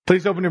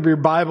Please open up your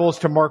Bibles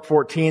to Mark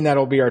 14.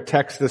 That'll be our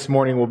text this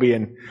morning. We'll be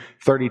in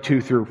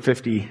 32 through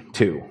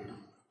 52.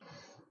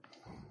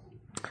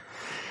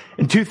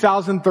 In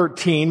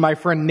 2013, my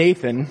friend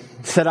Nathan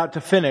set out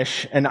to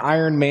finish an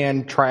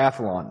Ironman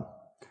triathlon.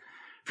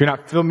 If you're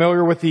not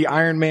familiar with the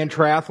Ironman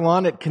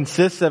triathlon, it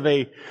consists of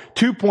a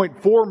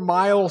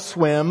 2.4-mile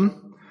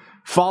swim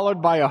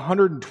followed by a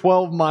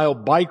 112-mile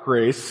bike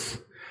race.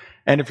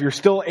 And if you're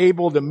still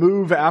able to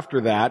move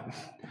after that,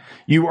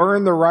 you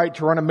earn the right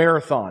to run a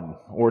marathon,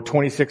 or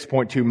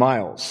 26.2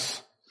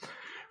 miles.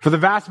 For the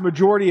vast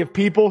majority of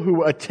people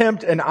who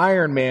attempt an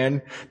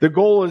Ironman, the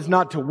goal is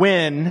not to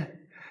win,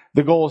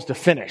 the goal is to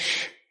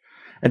finish.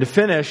 And to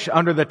finish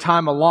under the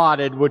time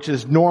allotted, which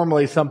is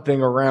normally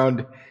something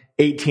around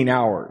 18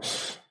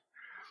 hours.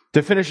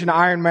 To finish an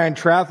Ironman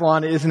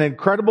triathlon is an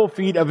incredible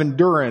feat of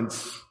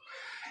endurance.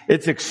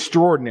 It's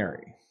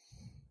extraordinary.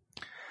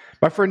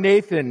 My friend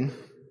Nathan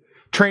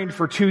trained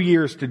for 2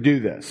 years to do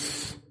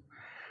this.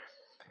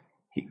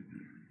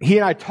 He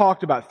and I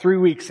talked about 3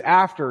 weeks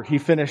after he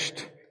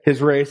finished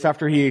his race,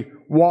 after he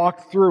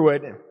walked through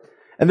it,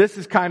 and this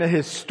is kind of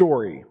his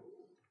story.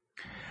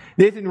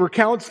 Nathan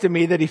recounts to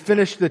me that he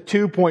finished the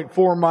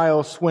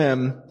 2.4-mile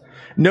swim,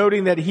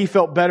 noting that he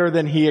felt better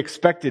than he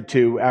expected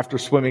to after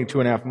swimming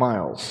 2.5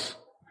 miles.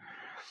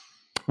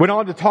 Went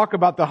on to talk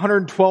about the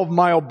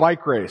 112-mile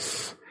bike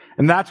race,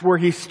 and that's where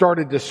he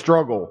started to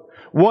struggle,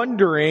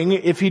 wondering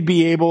if he'd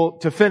be able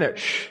to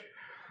finish.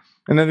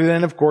 And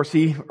then, of course,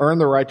 he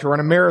earned the right to run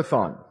a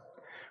marathon,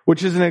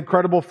 which is an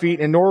incredible feat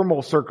in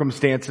normal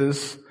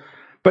circumstances.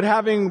 But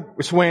having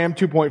swam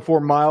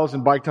 2.4 miles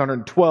and biked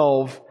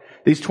 112,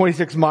 these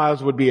 26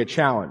 miles would be a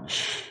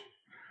challenge.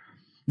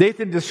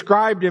 Nathan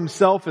described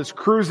himself as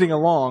cruising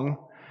along,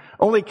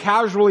 only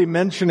casually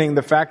mentioning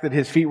the fact that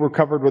his feet were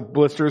covered with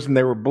blisters and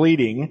they were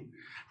bleeding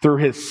through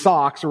his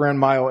socks around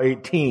mile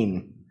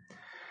 18.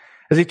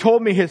 As he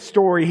told me his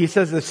story, he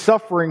says the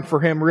suffering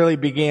for him really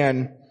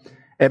began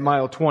at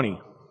mile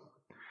 20,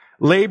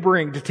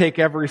 laboring to take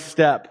every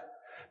step,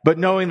 but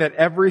knowing that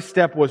every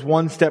step was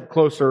one step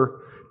closer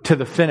to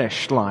the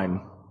finish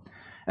line.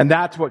 And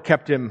that's what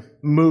kept him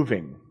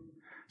moving.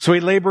 So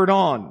he labored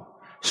on,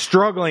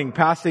 struggling,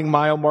 passing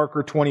mile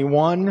marker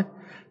 21,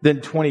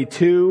 then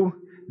 22,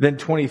 then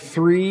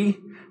 23,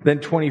 then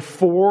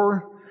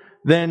 24,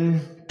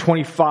 then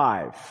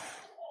 25.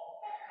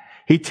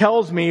 He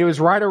tells me it was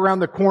right around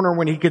the corner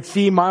when he could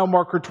see mile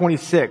marker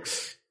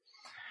 26,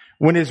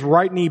 when his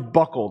right knee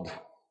buckled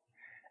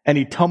and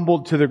he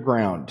tumbled to the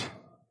ground,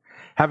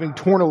 having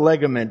torn a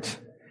ligament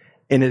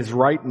in his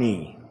right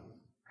knee.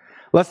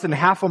 Less than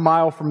half a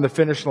mile from the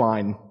finish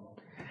line,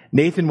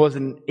 Nathan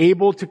wasn't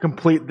able to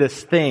complete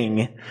this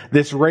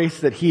race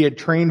that he had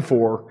trained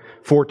for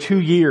 2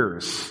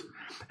 years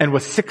and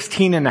was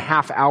 16 and a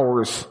half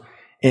hours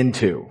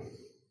into.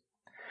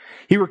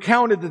 He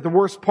recounted that the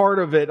worst part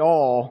of it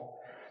all,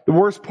 the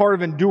worst part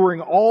of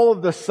enduring all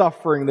of the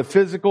suffering, the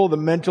physical, the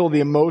mental, the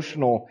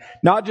emotional,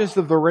 not just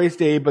of the race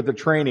day, but the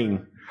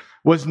training,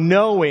 was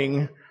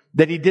knowing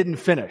that he didn't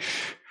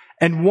finish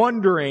and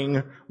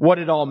wondering what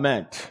it all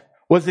meant.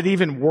 Was it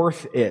even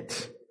worth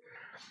it?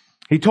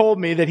 He told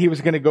me that he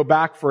was going to go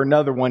back for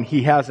another one.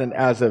 He hasn't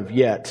as of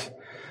yet.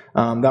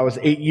 That was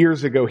 8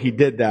 years ago he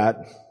did that.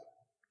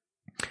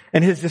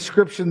 And his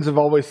descriptions have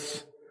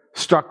always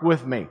stuck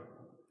with me.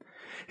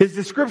 His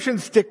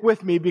descriptions stick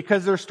with me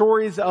because they're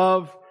stories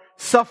of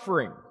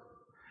suffering.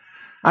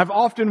 I've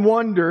often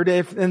wondered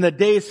if in the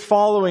days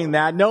following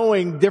that,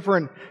 knowing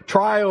different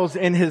trials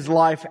in his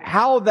life,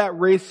 how that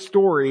race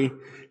story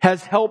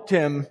has helped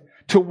him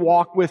to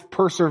walk with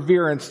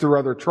perseverance through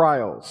other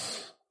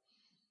trials.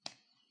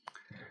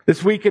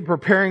 This week in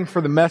preparing for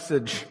the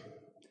message,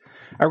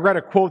 I read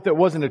a quote that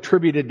wasn't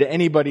attributed to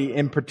anybody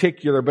in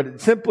particular, but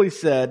it simply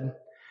said,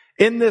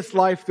 in this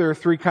life there are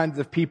 3 kinds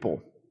of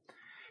people.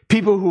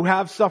 People who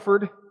have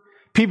suffered,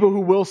 people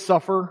who will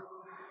suffer,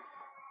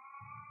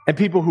 and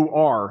people who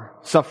are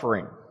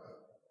suffering.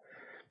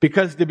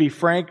 Because to be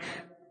frank,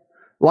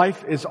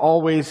 life is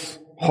always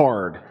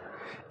hard.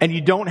 And you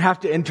don't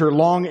have to enter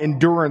long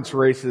endurance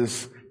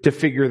races to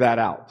figure that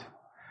out.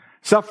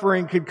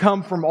 Suffering could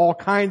come from all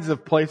kinds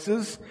of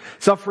places.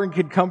 Suffering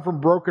could come from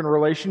broken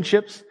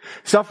relationships.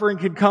 Suffering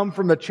could come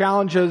from the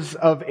challenges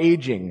of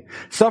aging.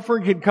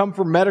 Suffering could come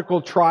from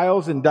medical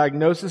trials and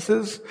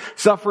diagnoses.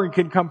 Suffering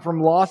could come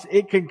from loss.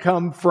 It could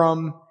come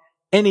from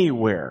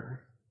anywhere.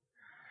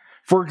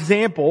 For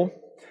example,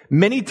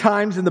 many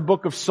times in the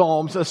book of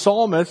Psalms, a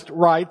psalmist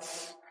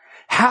writes,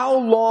 "How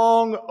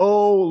long,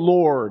 O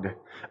Lord?"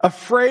 A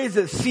phrase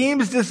that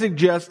seems to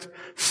suggest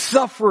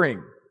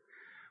suffering.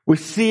 We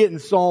see it in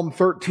Psalm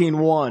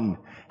 13:1.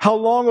 "How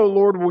long, O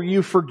Lord, will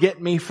you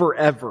forget me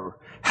forever?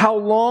 How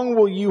long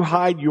will you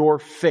hide your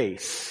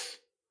face?"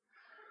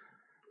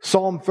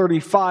 Psalm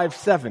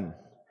 35:7.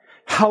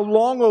 "How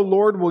long, O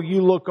Lord, will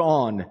you look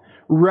on?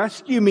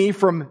 Rescue me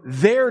from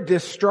their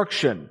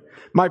destruction,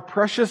 my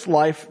precious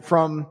life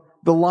from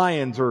the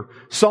lions." Or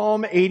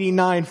Psalm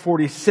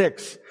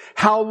 89:46.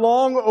 "How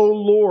long, O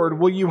Lord,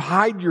 will you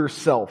hide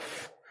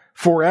yourself?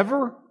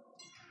 Forever?"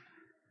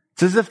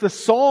 It's as if the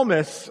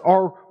psalmists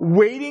are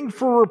waiting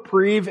for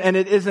reprieve and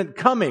it isn't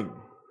coming.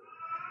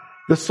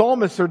 The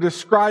psalmists are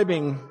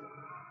describing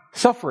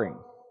suffering,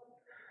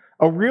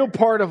 a real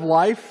part of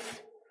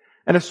life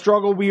and a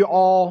struggle we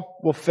all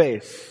will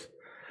face.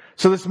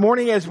 So this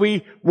morning, as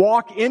we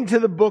walk into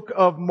the book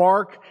of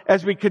Mark,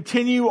 as we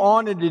continue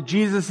on into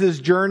Jesus'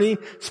 journey,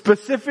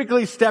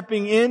 specifically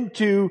stepping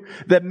into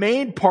the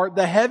main part,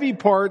 the heavy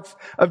parts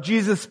of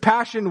Jesus'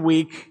 Passion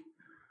Week,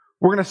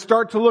 we're going to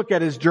start to look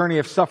at his journey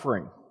of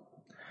suffering.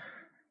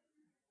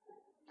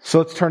 So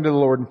let's turn to the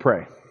Lord and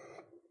pray.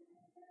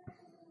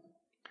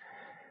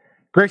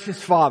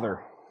 Gracious Father,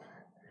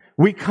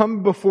 we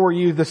come before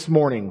you this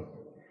morning,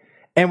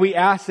 and we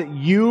ask that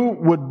you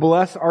would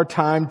bless our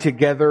time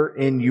together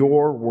in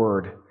your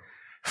word.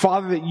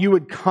 Father, that you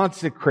would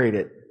consecrate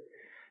it,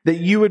 that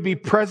you would be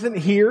present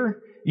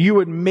here, you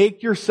would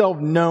make yourself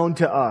known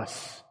to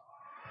us.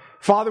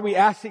 Father, we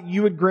ask that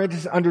you would grant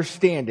us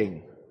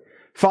understanding.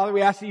 Father,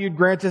 we ask that you'd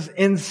grant us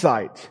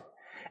insight.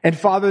 And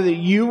Father, that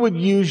you would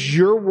use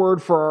your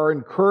word for our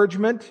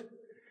encouragement,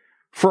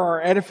 for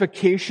our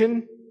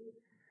edification,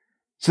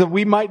 so that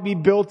we might be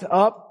built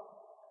up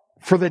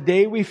for the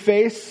day we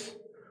face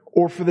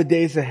or for the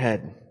days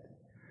ahead.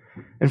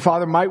 And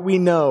Father, might we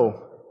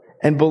know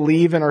and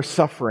believe in our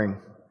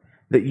suffering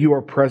that you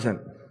are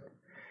present.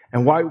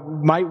 And why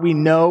might we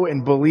know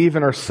and believe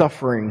in our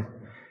suffering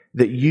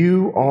that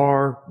you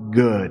are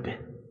good.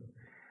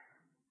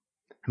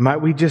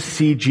 Might we just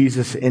see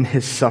Jesus in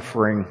his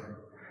suffering,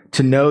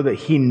 to know that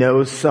he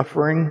knows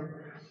suffering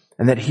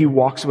and that he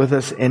walks with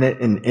us in it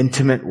in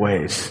intimate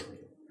ways.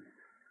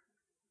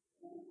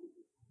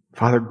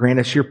 Father, grant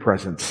us your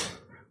presence.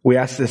 We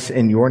ask this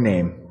in your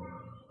name.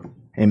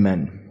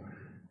 Amen.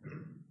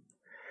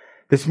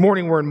 This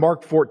morning we're in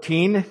Mark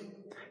 14.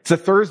 It's a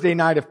Thursday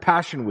night of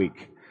Passion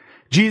Week.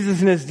 Jesus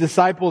and his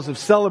disciples have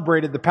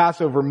celebrated the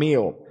Passover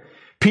meal.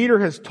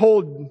 Jesus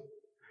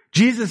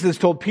has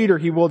told Peter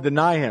he will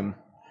deny him.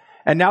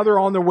 And now they're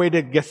on their way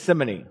to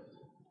Gethsemane.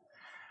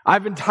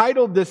 I've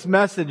entitled this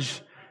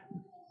message,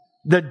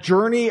 The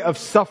Journey of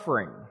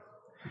Suffering.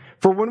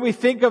 For when we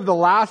think of the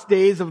last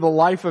days of the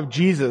life of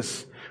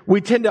Jesus,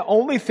 we tend to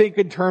only think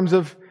in terms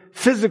of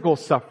physical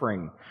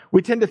suffering.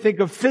 We tend to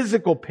think of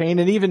physical pain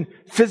and even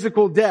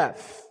physical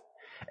death.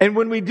 And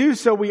when we do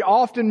so, we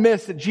often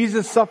miss that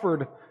Jesus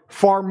suffered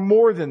far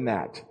more than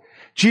that.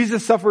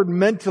 Jesus suffered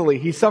mentally.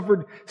 He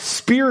suffered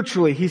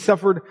spiritually. He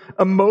suffered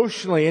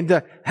emotionally. And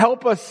to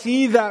help us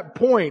see that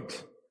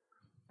point,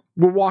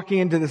 we're walking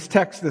into this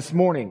text this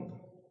morning.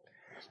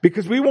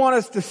 Because we want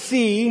us to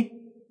see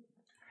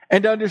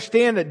and to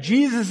understand that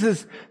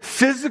Jesus'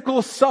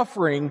 physical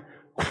suffering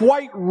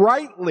quite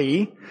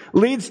rightly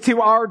leads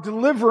to our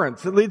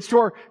deliverance. It leads to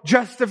our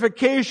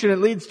justification. It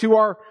leads to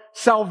our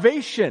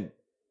salvation.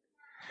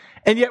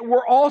 And yet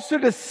we're also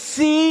to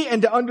see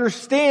and to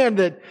understand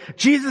that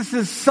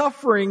Jesus'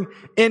 suffering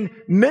in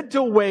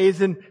mental ways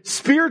and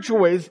spiritual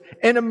ways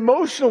and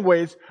emotional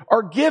ways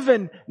are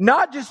given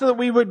not just so that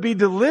we would be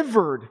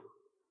delivered,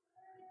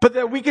 but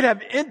that we could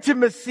have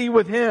intimacy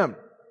with him.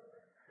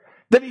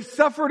 That he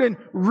suffered in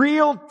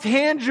real,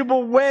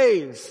 tangible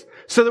ways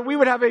so that we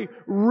would have a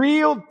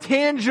real,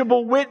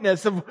 tangible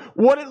witness of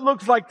what it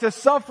looks like to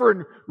suffer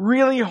in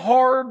really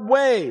hard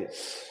ways.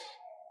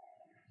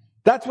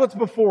 That's what's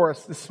before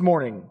us this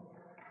morning.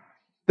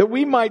 That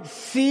we might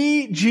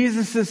see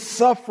Jesus'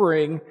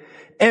 suffering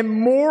and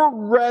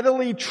more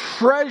readily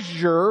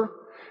treasure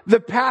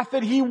the path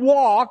that he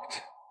walked,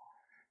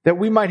 that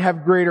we might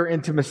have greater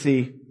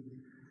intimacy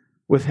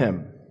with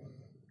him.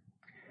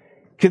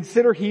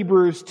 Consider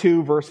Hebrews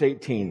 2, verse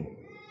 18.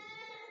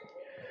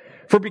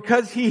 For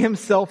because he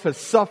himself has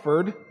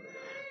suffered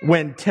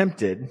when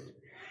tempted,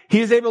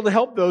 he is able to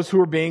help those who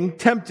are being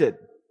tempted.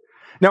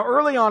 Now,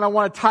 early on, I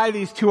want to tie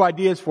these two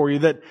ideas for you,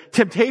 that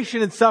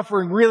temptation and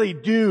suffering really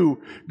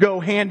do go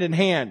hand in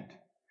hand.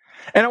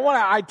 And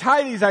I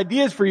tie these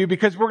ideas for you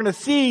because we're going to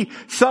see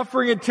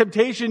suffering and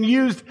temptation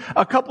used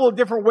a couple of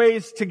different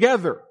ways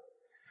together.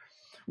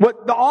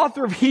 What the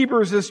author of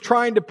Hebrews is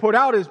trying to put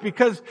out is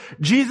because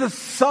Jesus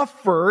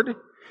suffered,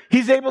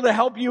 he's able to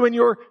help you in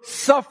your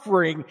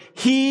suffering.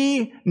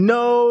 He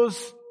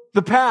knows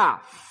the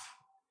path.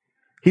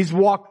 He's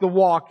walked the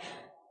walk.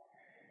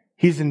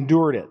 He's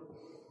endured it.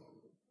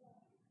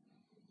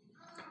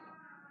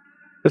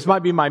 This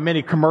might be my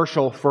mini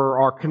commercial for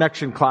our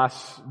connection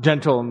class,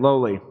 Gentle and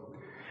Lowly.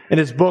 In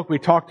his book we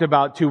talked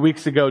about 2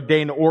 weeks ago,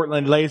 Dane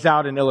Ortland lays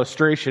out an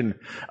illustration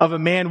of a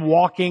man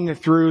walking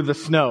through the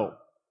snow.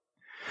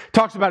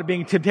 Talks about it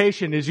being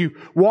temptation. As you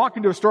walk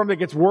into a storm that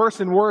gets worse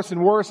and worse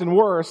and worse and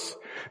worse,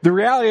 the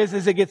reality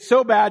is it gets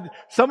so bad,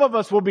 some of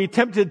us will be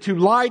tempted to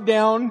lie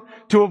down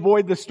to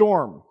avoid the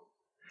storm,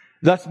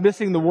 thus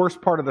missing the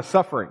worst part of the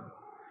suffering.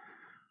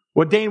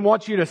 What Dane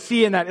wants you to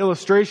see in that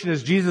illustration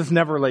is Jesus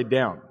never laid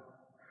down.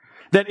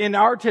 That in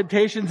our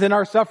temptations, in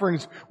our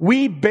sufferings,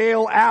 we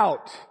bail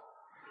out.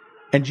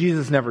 And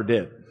Jesus never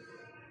did.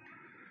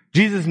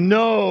 Jesus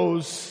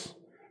knows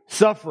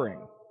suffering.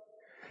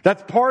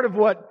 That's part of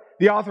what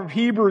the author of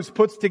Hebrews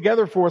puts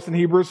together for us in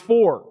Hebrews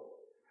 4.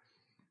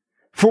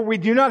 For we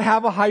do not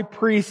have a high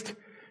priest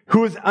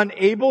who is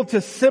unable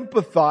to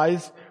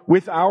sympathize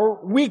with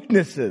our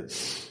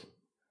weaknesses,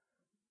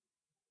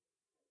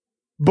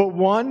 but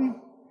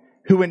one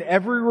who in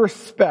every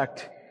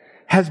respect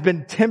has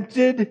been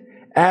tempted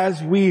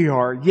as we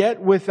are,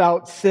 yet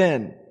without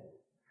sin.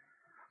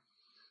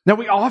 Now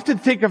we often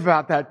think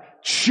about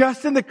that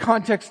just in the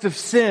context of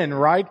sin,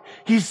 right?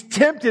 He's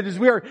tempted as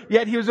we are,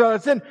 yet he was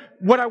without sin.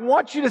 What I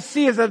want you to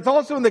see is that it's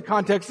also in the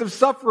context of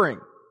suffering.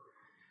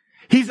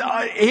 He's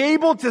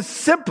able to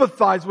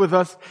sympathize with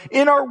us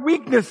in our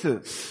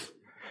weaknesses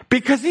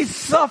because he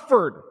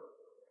suffered.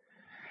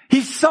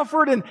 He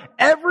suffered in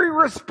every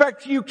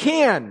respect you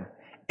can,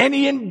 and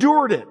he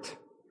endured it.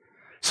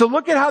 So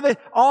look at how the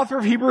author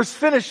of Hebrews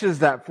finishes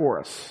that for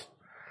us.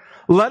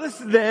 Let us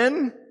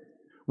then,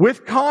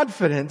 with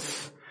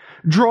confidence,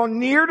 draw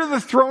near to the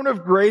throne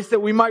of grace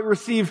that we might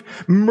receive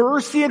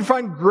mercy and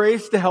find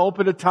grace to help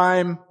at a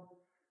time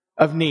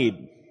of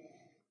need.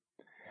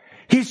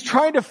 He's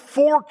trying to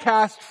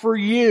forecast for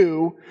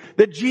you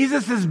that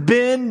Jesus has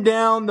been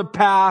down the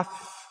path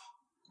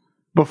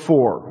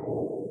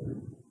before.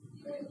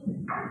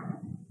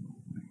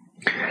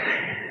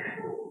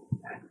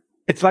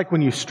 It's like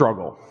when you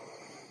struggle,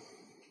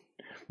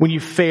 when you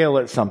fail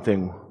at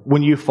something,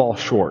 when you fall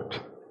short.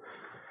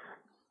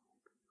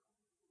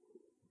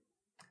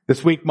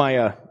 This week,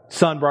 my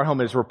son brought home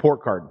his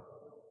report card.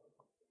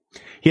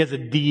 He has a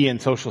D in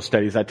social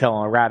studies. I tell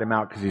him I rat him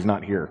out because he's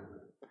not here.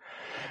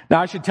 Now,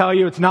 I should tell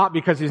you, it's not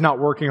because he's not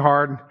working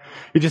hard.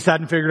 He just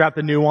hadn't figured out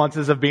the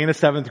nuances of being a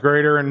 7th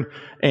grader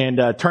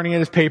and turning in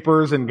his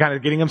papers and kind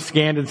of getting them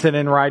scanned and sent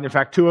in right. In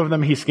fact, 2 of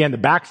them, he scanned the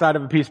back side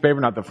of a piece of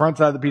paper, not the front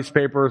side of the piece of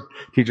paper.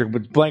 Teacher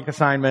with blank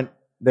assignment.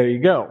 There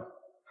you go.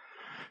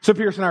 So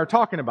Pierce and I are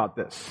talking about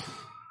this.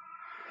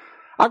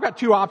 I've got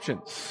 2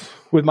 options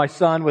with my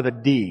son with a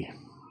D.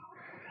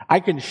 I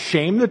can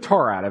shame the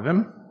tar out of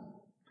him.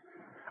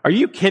 Are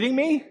you kidding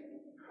me?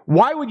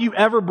 Why would you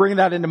ever bring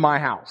that into my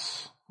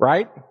house?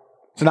 Right?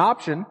 It's an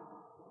option.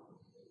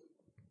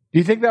 Do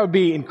you think that would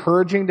be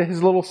encouraging to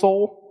his little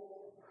soul?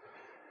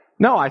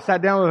 No, I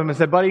sat down with him and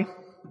said, buddy,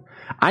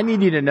 I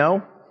need you to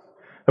know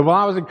that when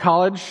I was in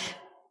college,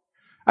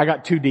 I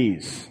got 2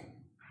 Ds.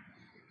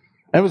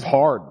 And it was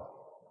hard.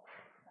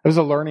 It was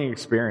a learning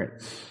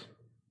experience.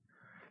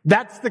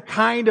 That's the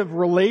kind of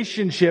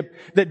relationship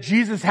that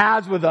Jesus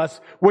has with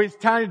us, where he's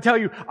trying to tell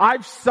you,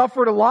 I've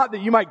suffered a lot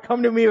that you might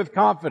come to me with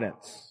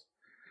confidence.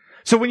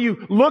 So when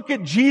you look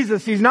at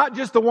Jesus, he's not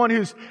just the one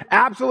who's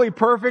absolutely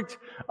perfect,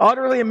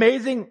 utterly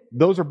amazing.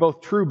 Those are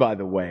both true, by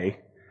the way.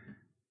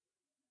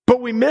 But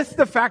we miss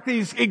the fact that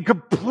he's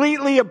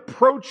completely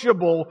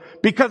approachable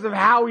because of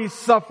how he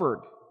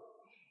suffered.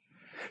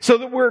 So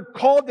that we're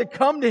called to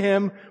come to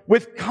him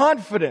with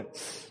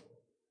confidence,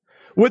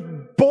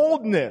 with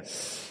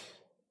boldness,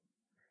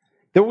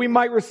 that we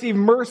might receive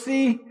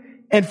mercy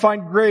and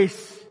find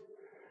grace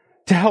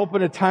to help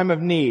in a time of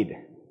need.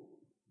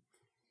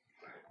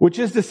 Which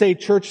is to say,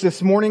 church,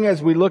 this morning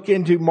as we look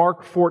into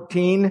Mark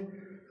 14,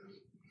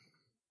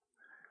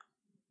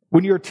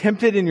 when you're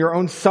tempted in your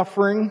own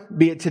suffering,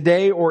 be it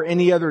today or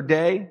any other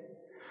day,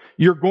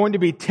 you're going to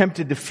be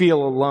tempted to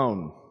feel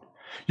alone.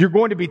 You're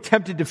going to be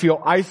tempted to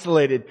feel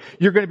isolated.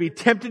 You're going to be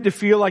tempted to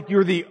feel like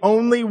you're the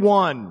only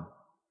one.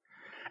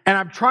 And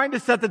I'm trying to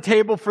set the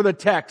table for the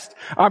text.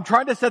 I'm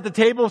trying to set the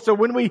table so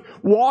when we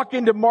walk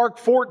into Mark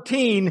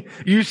 14,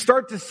 you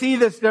start to see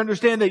this to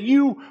understand that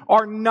you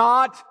are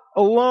not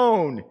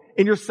alone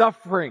in your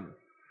suffering.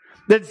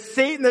 That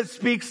Satan that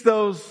speaks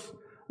those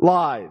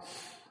lies.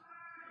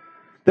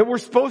 That we're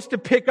supposed to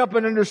pick up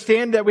and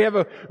understand that we have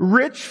a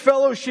rich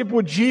fellowship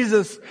with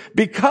Jesus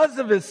because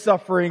of his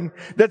suffering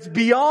that's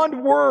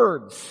beyond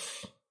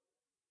words.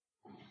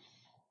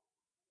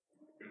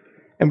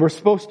 And we're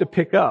supposed to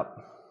pick up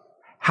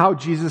how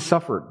Jesus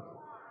suffered.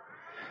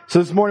 So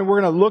this morning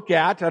we're going to look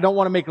at, I don't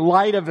want to make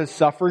light of his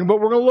suffering, but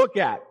we're going to look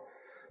at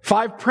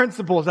 5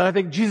 principles that I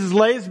think Jesus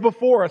lays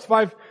before us,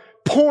 5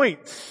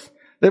 points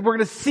that we're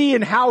going to see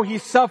in how he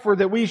suffered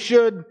that we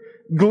should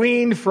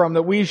glean from,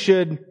 that we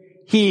should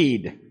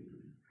heed.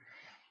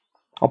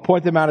 I'll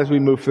point them out as we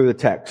move through the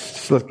text.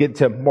 So let's get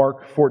to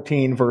Mark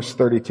 14, verse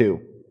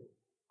 32.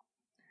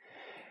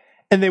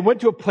 And they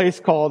went to a place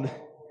called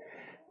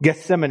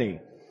Gethsemane.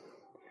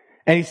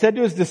 And he said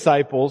to his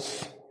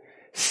disciples,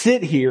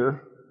 sit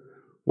here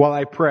while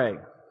I pray.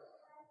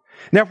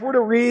 Now, if we're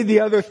to read the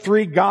other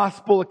 3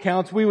 gospel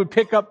accounts, we would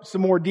pick up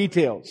some more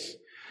details.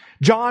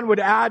 John would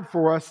add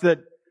for us that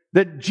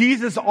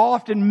Jesus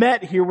often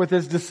met here with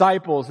his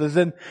disciples. As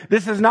in,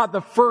 this is not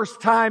the first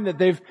time that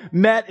they've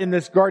met in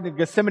this Garden of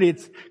Gethsemane.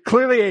 It's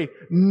clearly a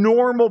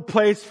normal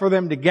place for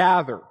them to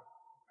gather.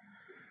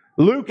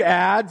 Luke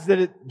adds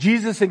that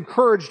Jesus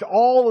encouraged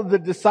all of the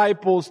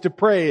disciples to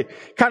pray.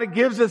 It kind of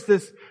gives us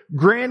this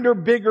grander,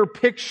 bigger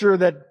picture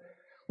that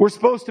we're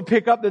supposed to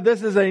pick up, that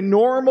this is a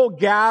normal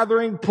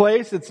gathering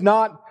place. It's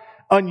not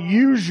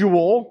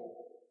unusual.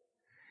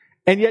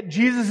 And yet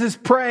Jesus is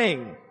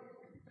praying.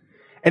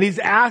 And he's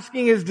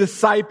asking his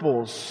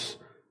disciples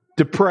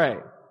to pray.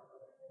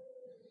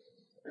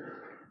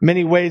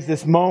 many ways,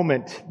 this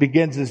moment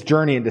begins his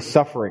journey into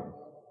suffering.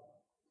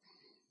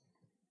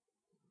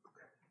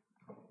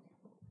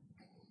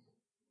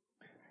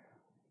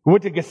 He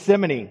went to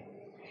Gethsemane,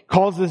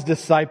 calls his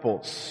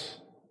disciples.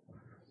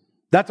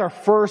 That's our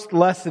first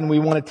lesson we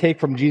want to take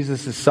from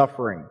Jesus'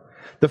 suffering.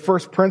 The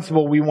first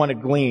principle we want to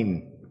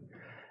glean.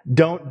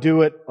 Don't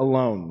do it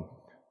alone.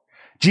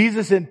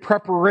 Jesus, in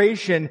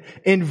preparation,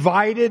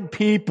 invited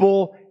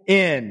people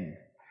in.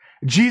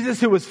 Jesus,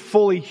 who was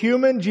fully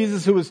human,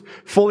 Jesus, who was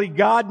fully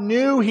God,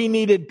 knew he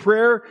needed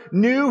prayer,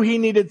 knew he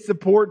needed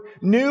support,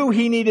 knew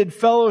he needed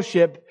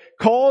fellowship,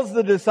 calls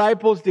the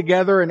disciples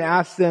together and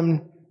asks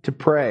them to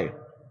pray.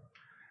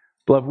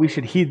 Beloved, we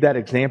should heed that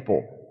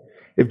example.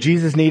 If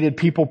Jesus needed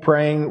people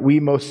praying, we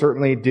most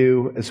certainly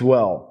do as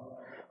well.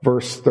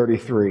 Verse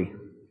 33.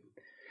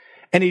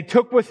 And he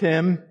took with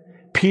him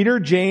Peter,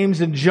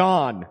 James, and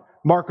John.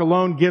 Mark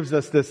alone gives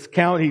us this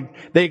account.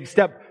 They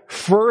step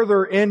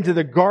further into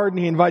the garden.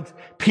 He invites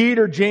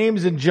Peter,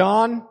 James, and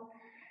John.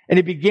 And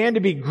he began to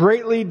be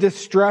greatly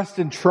distressed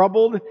and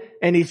troubled.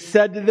 And he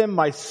said to them,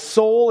 my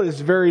soul is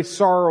very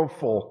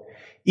sorrowful,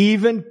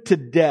 even to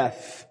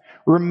death.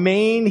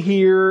 Remain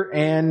here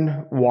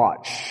and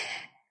watch.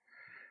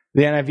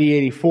 The NIV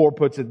 84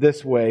 puts it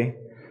this way.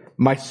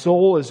 My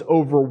soul is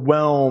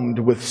overwhelmed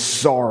with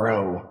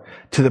sorrow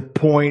to the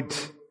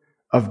point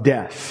of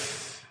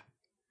death.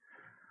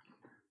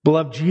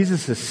 Beloved,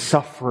 Jesus is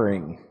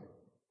suffering.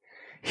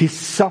 He's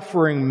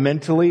suffering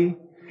mentally.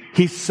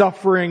 He's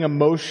suffering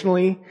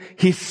emotionally.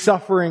 He's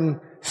suffering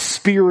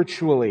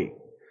spiritually.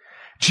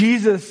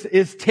 Jesus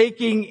is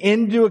taking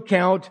into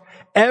account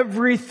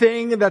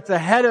everything that's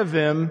ahead of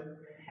him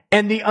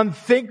and the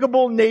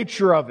unthinkable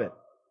nature of it.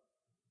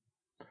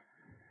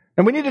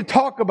 And we need to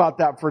talk about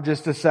that for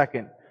just a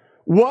second.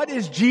 What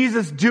is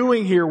Jesus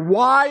doing here?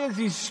 Why is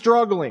he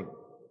struggling?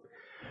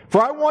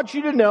 For I want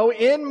you to know,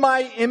 in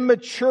my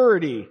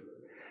immaturity,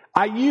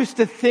 I used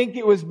to think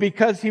it was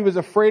because he was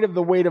afraid of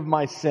the weight of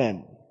my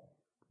sin.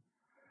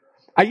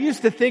 I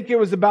used to think it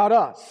was about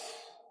us.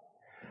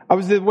 I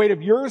was the weight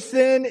of your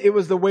sin. It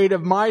was the weight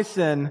of my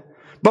sin.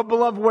 But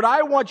beloved, what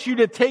I want you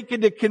to take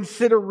into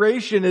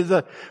consideration is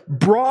a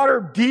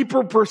broader,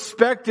 deeper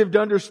perspective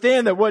to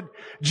understand that what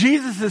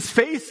Jesus is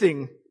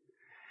facing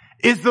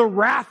is the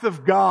wrath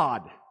of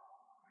God.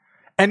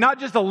 And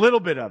not just a little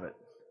bit of it.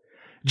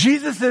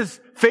 Jesus is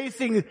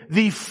facing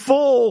the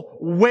full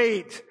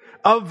weight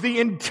of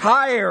the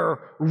entire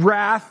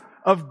wrath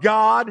of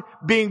God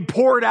being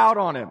poured out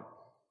on him.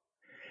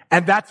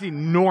 And that's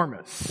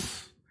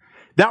enormous.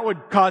 That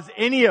would cause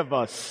any of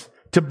us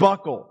to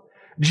buckle.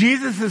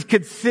 Jesus is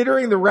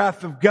considering the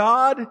wrath of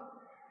God,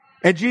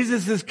 and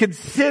Jesus is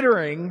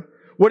considering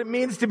what it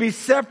means to be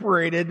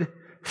separated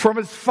from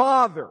his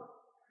Father.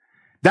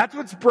 That's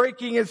what's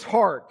breaking his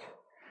heart.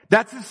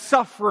 That's his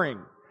suffering.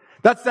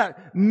 That's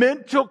that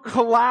mental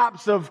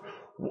collapse of,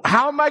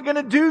 how am I going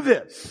to do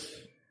this?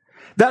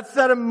 That's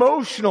that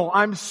emotional,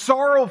 I'm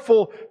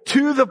sorrowful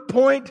to the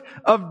point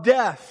of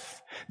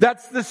death.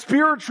 That's the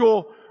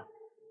spiritual,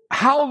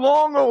 how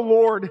long, O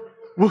Lord,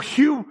 will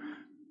you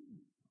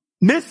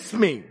miss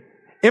me?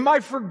 Am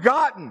I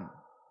forgotten?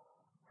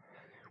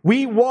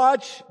 We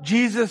watch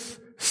Jesus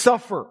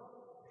suffer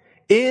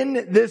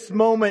in this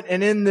moment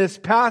and in this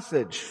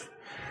passage.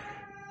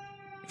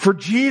 For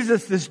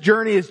Jesus, this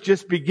journey is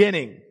just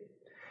beginning.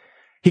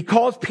 He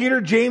calls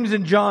Peter, James,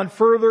 and John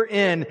further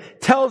in,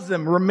 tells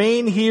them,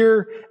 remain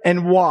here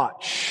and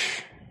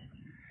watch.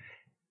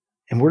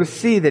 And we're to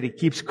see that he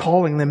keeps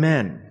calling them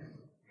in.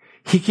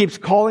 He keeps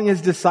calling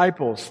his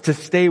disciples to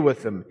stay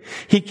with him.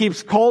 He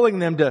keeps calling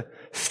them to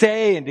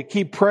stay and to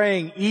keep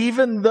praying,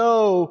 even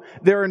though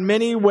they're in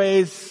many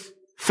ways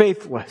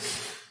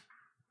faithless.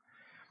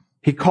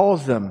 He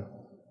calls them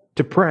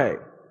to pray.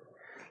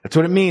 That's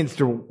what it means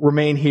to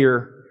remain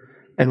here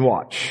and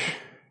watch.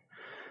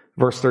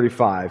 Verse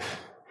 35.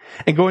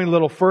 And going a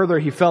little further,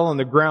 he fell on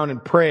the ground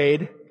and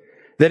prayed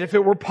that if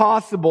it were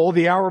possible,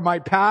 the hour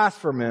might pass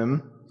from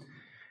him.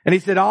 And he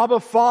said, Abba,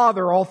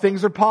 Father, all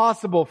things are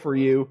possible for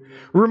you.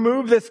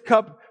 Remove this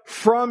cup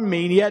from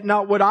me, yet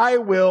not what I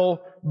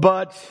will,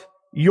 but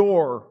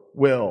your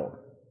will.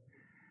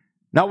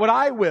 Not what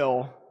I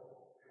will,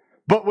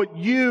 but what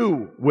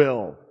you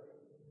will.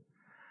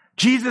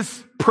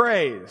 Jesus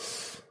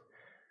prays.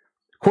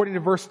 According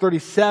to verse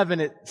 37,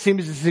 it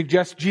seems to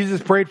suggest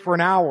Jesus prayed for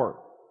an hour.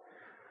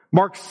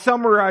 Mark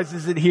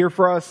summarizes it here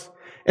for us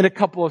in a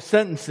couple of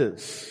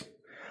sentences.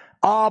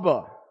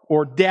 Abba,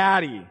 or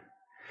Daddy.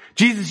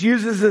 Jesus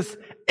uses this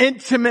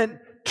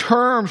intimate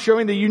term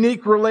showing the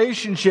unique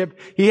relationship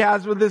he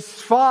has with his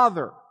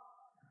Father.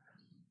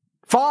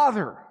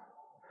 Father,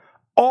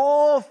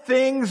 all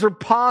things are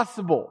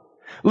possible.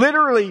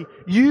 Literally,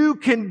 you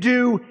can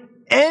do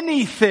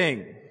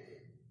anything.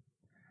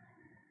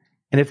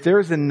 And if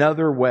there's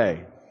another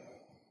way,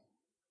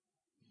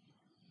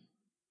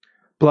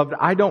 beloved,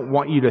 I don't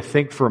want you to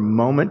think for a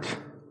moment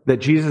that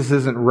Jesus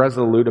isn't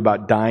resolute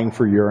about dying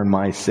for your and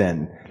my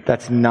sin.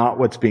 That's not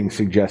what's being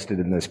suggested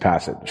in this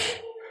passage.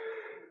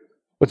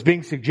 What's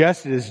being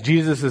suggested is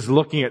Jesus is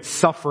looking at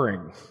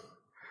suffering.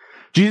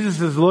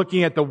 Jesus is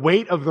looking at the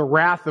weight of the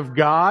wrath of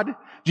God.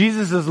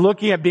 Jesus is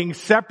looking at being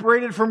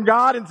separated from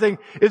God and saying,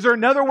 is there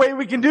another way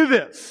we can do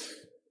this?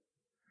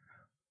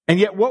 And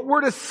yet what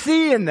we're to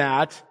see in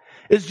that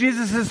is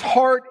Jesus'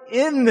 heart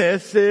in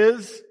this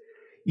is,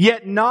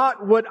 yet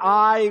not what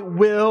I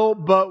will,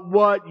 but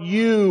what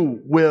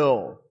you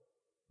will.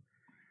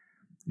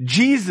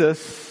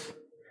 Jesus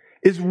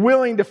is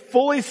willing to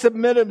fully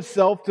submit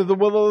himself to the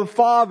will of the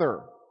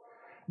Father,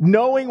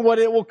 knowing what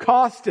it will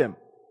cost him.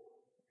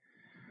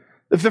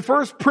 If the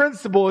first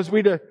principle is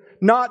we to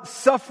not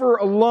suffer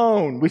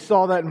alone, we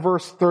saw that in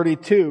verse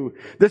 32.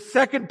 The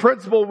second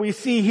principle we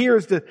see here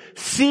is to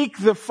seek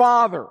the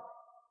Father.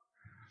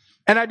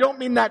 And I don't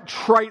mean that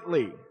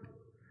tritely.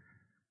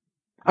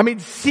 I mean,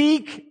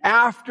 seek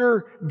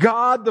after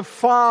God the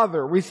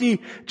Father. We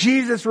see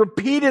Jesus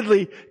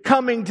repeatedly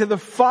coming to the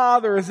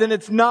Father, as in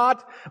it's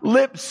not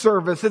lip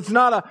service. It's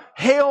not a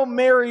Hail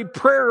Mary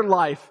prayer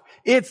life.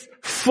 It's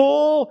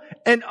full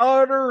and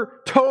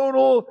utter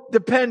total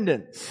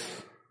dependence.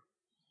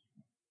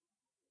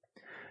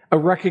 A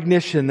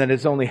recognition that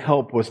his only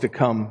help was to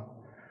come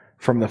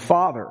from the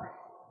Father.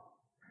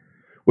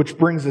 Which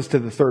brings us to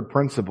the third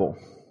principle.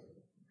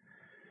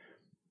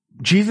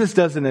 Jesus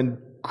does an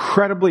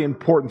incredibly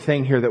important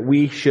thing here that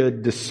we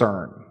should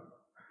discern.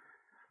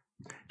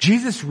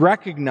 Jesus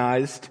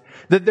recognized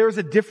that there's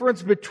a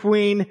difference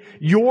between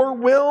your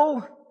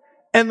will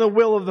and the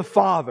will of the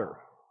Father.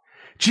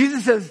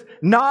 Jesus says,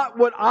 not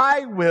what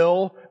I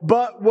will,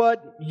 but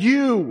what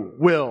you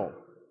will.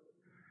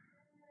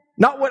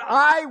 Not what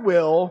I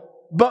will,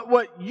 but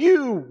what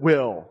you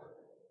will.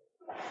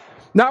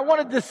 Now I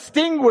want to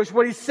distinguish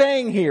what he's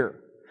saying here,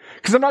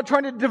 because I'm not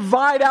trying to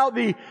divide out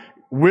the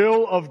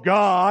will of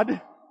God.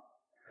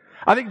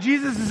 I think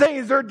Jesus is saying,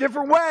 is there a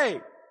different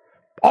way?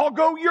 I'll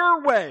go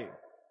your way.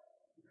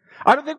 I don't think